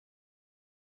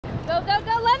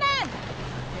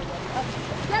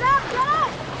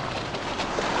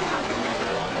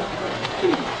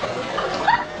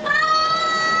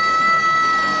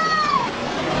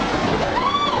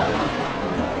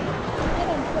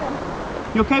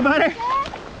You okay, buddy?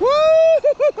 Woo!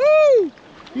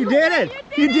 You did it!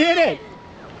 You did it!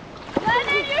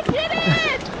 Lennon, you did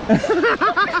it!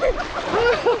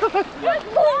 Good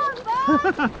job,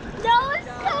 Bob! That was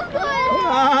so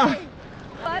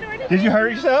good! Did you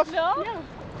hurt yourself? No.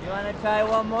 You want to try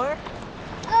one more?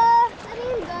 I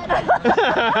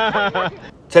think good.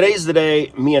 Today's the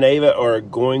day me and Ava are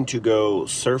going to go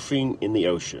surfing in the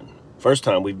ocean. First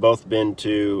time. We've both been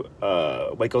to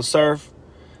Waco Surf.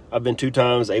 I've been 2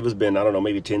 times. Ava's been, I don't know,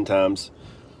 maybe 10 times.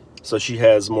 So she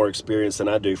has more experience than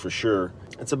I do for sure.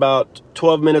 It's about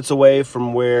 12 minutes away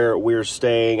from where we're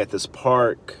staying at this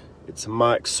park. It's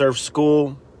Mike's surf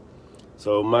school.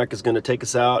 So Mike is going to take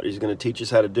us out. He's going to teach us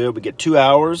how to do it. We get 2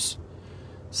 hours.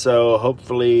 So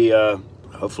hopefully I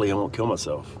won't kill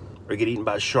myself or get eaten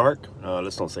by a shark.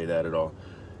 Let's don't say that at all.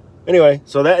 Anyway,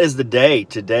 so that is the day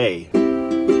today.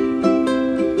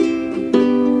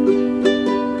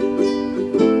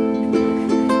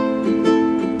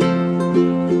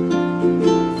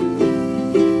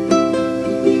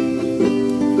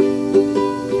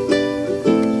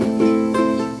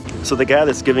 So the guy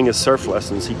that's giving us surf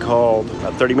lessons, he called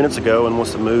about 30 minutes ago and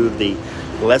wants to move the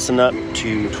lesson up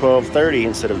to 12:30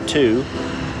 instead of 2.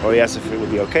 Or he asked if it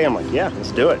would be okay. I'm like, yeah,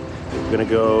 let's do it. We're gonna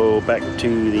go back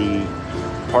to the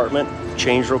apartment,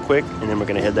 change real quick, and then we're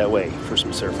gonna head that way for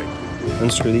some surfing.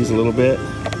 Unscrew these a little bit.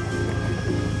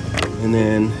 And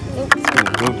then it's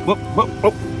gonna go, whoop, whoop,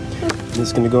 whoop.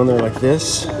 It's gonna go in there like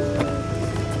this.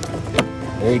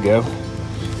 There you go.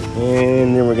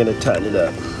 And then we're gonna tighten it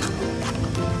up.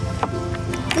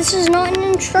 This is not an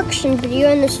instruction video,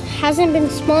 and this hasn't been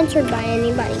sponsored by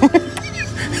anybody.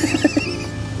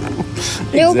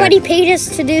 Nobody paid us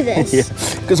to do this. Yeah,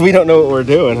 because we don't know what we're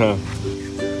doing, huh?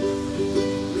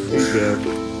 There you go.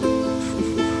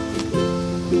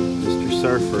 Mr.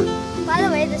 Surfer. By the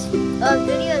way, this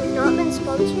video has not been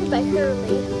sponsored by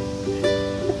Hurley.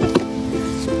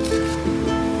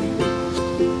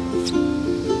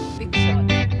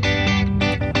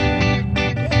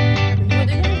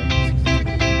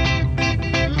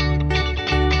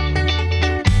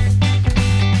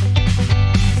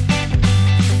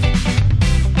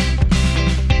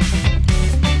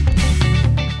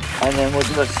 And then we'll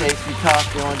do a safety talk,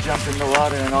 then we'll jump in the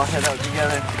water and all head out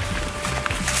together.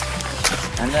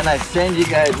 And then I send you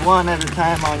guys one at a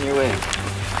time on your way.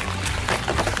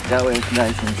 That way it's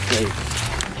nice and safe.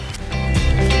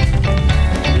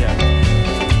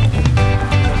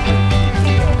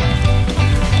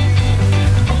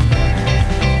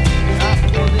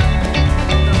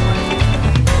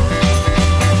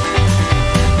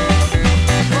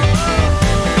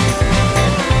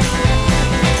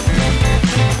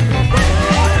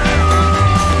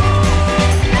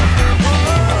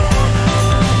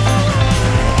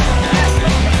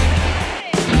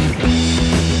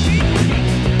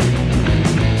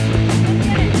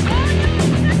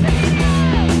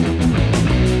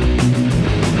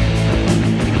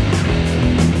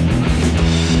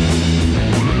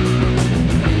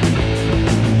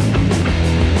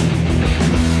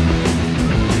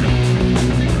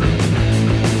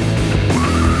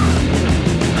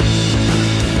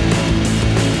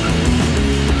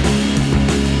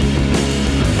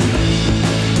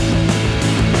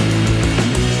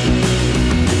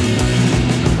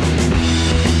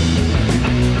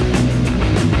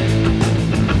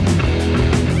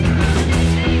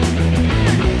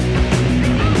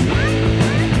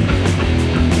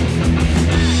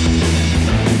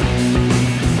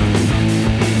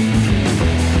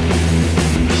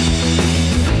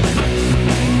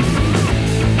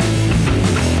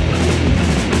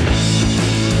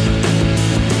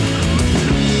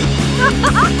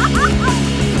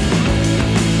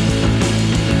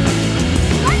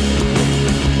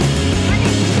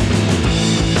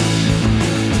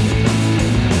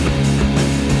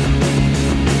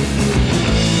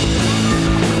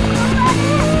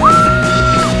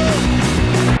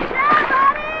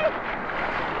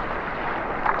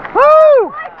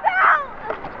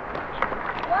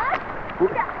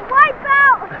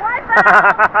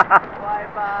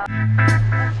 Wipe out!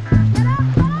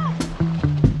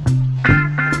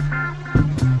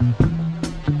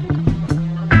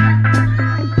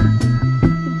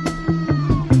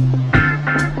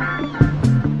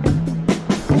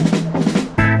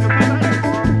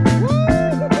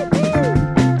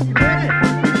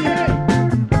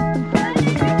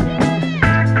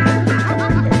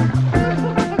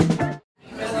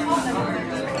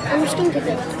 I'm just gonna pick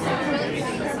it up.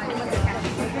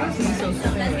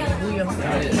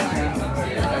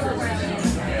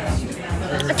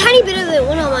 A tiny bit of it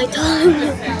went on my tongue.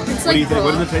 It's What do you think?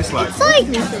 What does it taste like? It's like,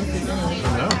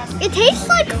 it tastes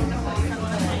like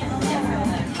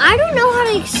I don't know how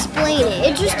to explain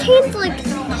it. It just tastes like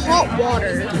hot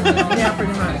water. Yeah,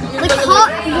 pretty much. Like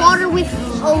hot water with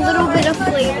a little bit of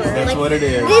flavor. That's like what it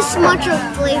is. This much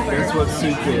of flavor. That's what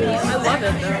soup is. I love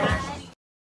it though.